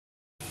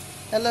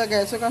Hello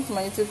guys, welcome to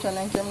my YouTube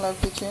channel, Kem Love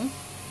Kitchen.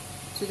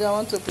 Today I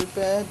want to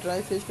prepare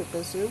dry fish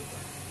pepper soup,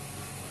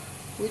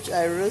 which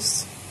I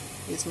roast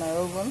with my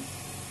oven.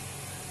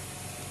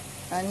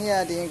 And here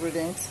are the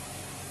ingredients.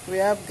 We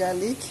have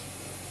garlic,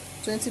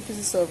 20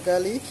 pieces of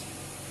garlic,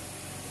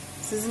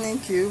 seasoning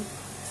cube,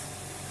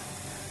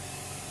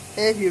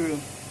 ehuru,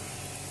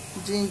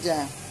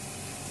 ginger,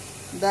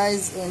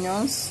 diced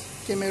onions,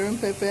 Cameroon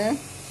pepper,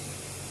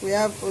 we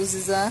have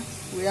oziza,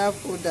 we have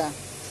oda,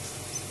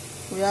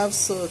 we have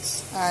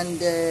salt and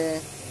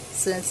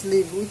scent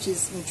leaf, which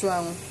is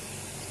nchuanwu.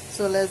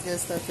 So let's get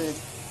started.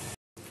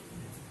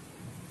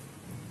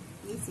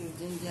 This is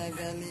ginger,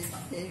 garlic,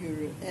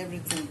 ehuru,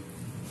 everything.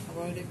 I've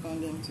already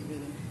pounded them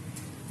together.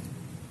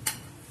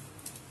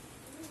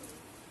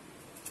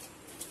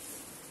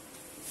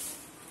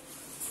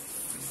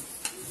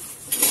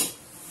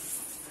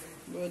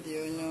 Both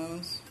the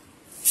onions.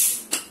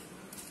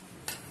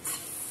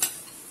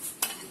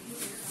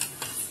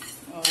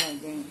 All are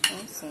going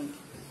inside.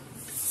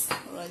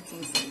 Right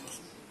inside.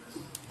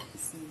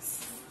 This is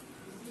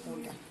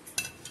powder.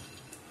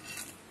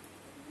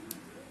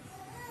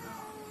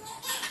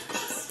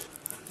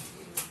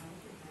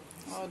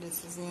 All the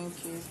seasoning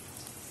cube.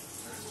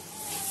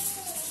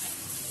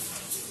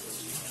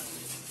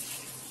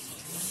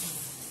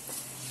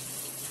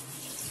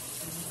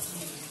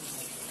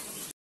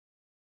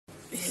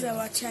 This is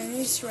our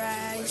Chinese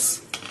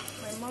rice.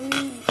 My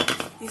mommy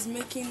is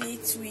making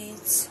it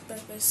with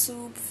pepper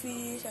soup,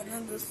 fish, and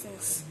all those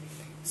things.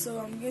 So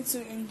I'm going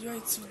to enjoy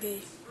it today.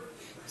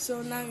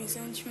 So now it's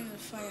entering the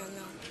fire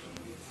now.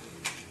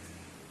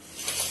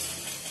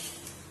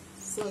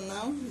 So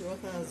now the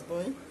water has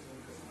boiled.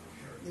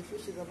 The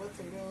fish is about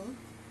to go in.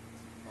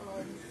 All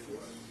the fish.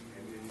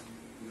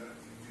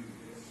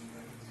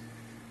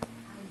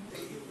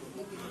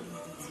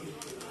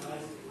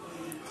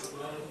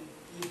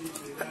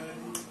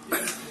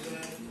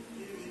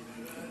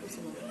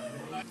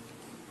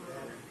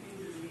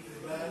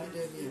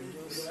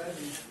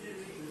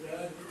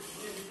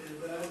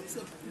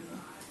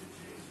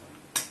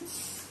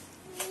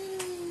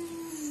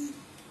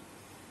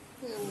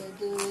 Oh my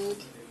God.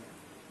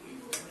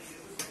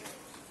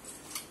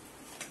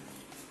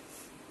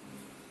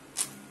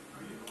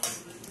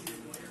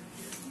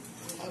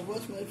 I've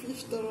washed my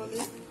fish thoroughly.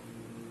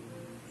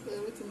 So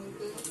everything is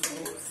good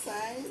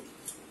outside.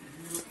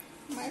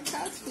 My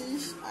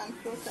catfish and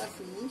croaker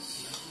fish.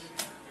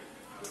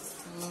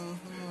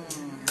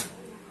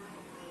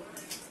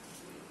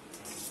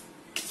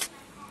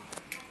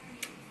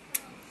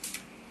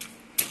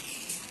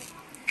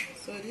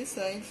 So this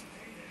side,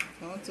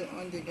 I want to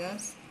on the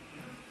gas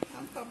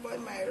and parboil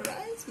my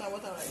rice, my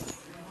water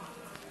rice.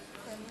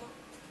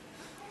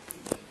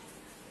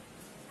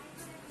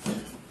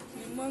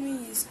 My mommy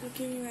is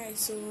cooking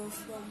rice for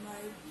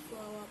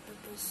our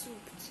pepper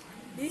soup.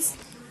 This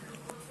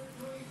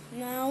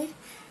now,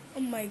 oh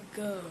my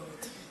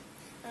God,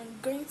 I'm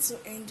going to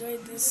enjoy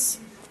this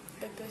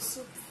pepper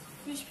soup,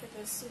 fish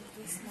pepper soup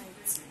this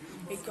night.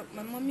 Because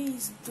my mommy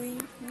is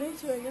doing, I'm going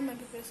to enjoy my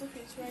pepper soup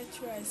with white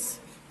rice.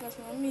 Because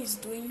my mommy is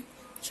doing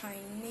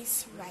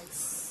Chinese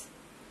rice.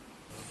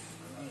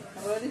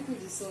 I already put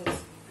the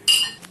sauce.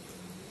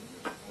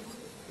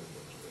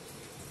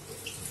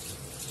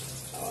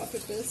 Our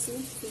pepper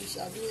soup fish,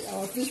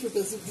 our fish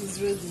pepper soup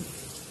is ready.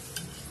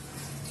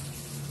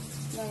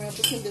 Now we are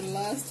putting the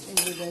last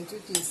ingredient,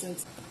 which is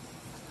scent.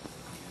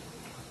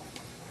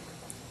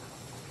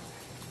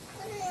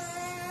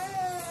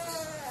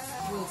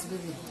 Wait,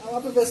 baby.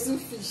 Our pepper soup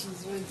fish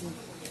is ready.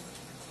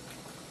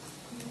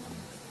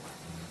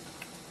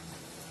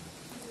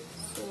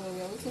 So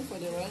we are waiting for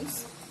the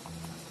rice.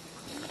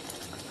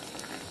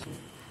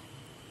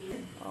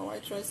 Our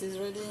white rice is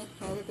ready.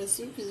 Our pepper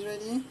soup is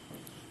ready.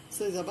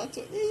 So it's about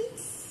to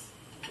eat.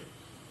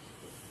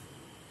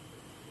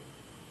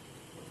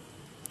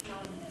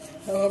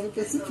 Our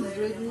pepper soup is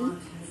ready.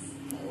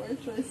 Our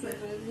white rice is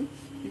ready.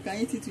 You can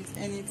eat it with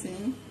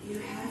anything.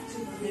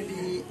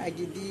 Maybe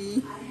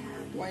agidi,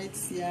 white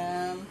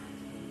yam,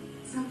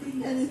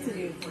 anything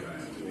you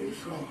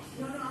wish like.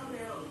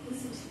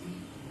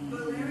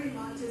 Valerie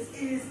Montes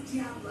is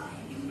Diabla.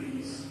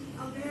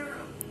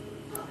 Alvaro,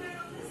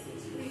 listen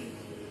to me.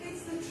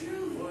 It's the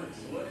truth.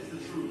 What is the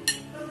truth?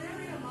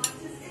 Valeria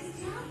Montes is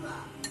Diabla.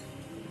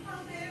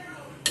 Alvaro.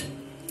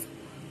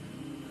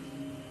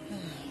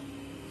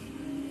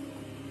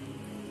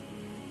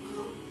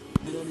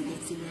 I don't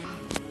get to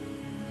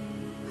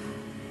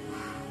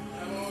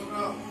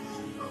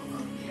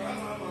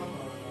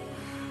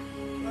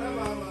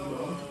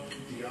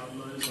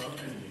Diablo is our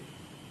enemy.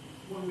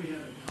 What we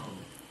have in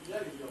common.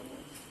 Here is the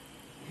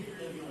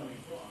only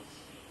boss.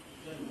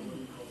 Then the one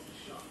who calls the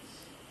shots.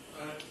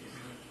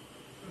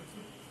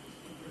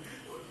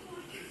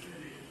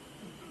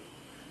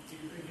 Do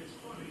you think it's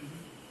funny?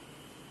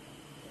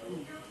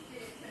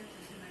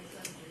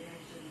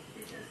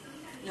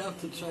 You have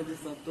to try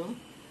this at home.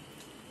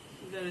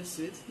 Very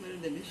sweet, very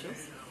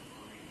delicious.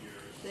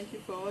 Thank you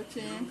for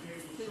watching.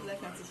 Please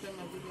like and subscribe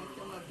my video.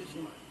 Kem Love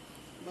Kitchen.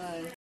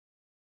 Bye.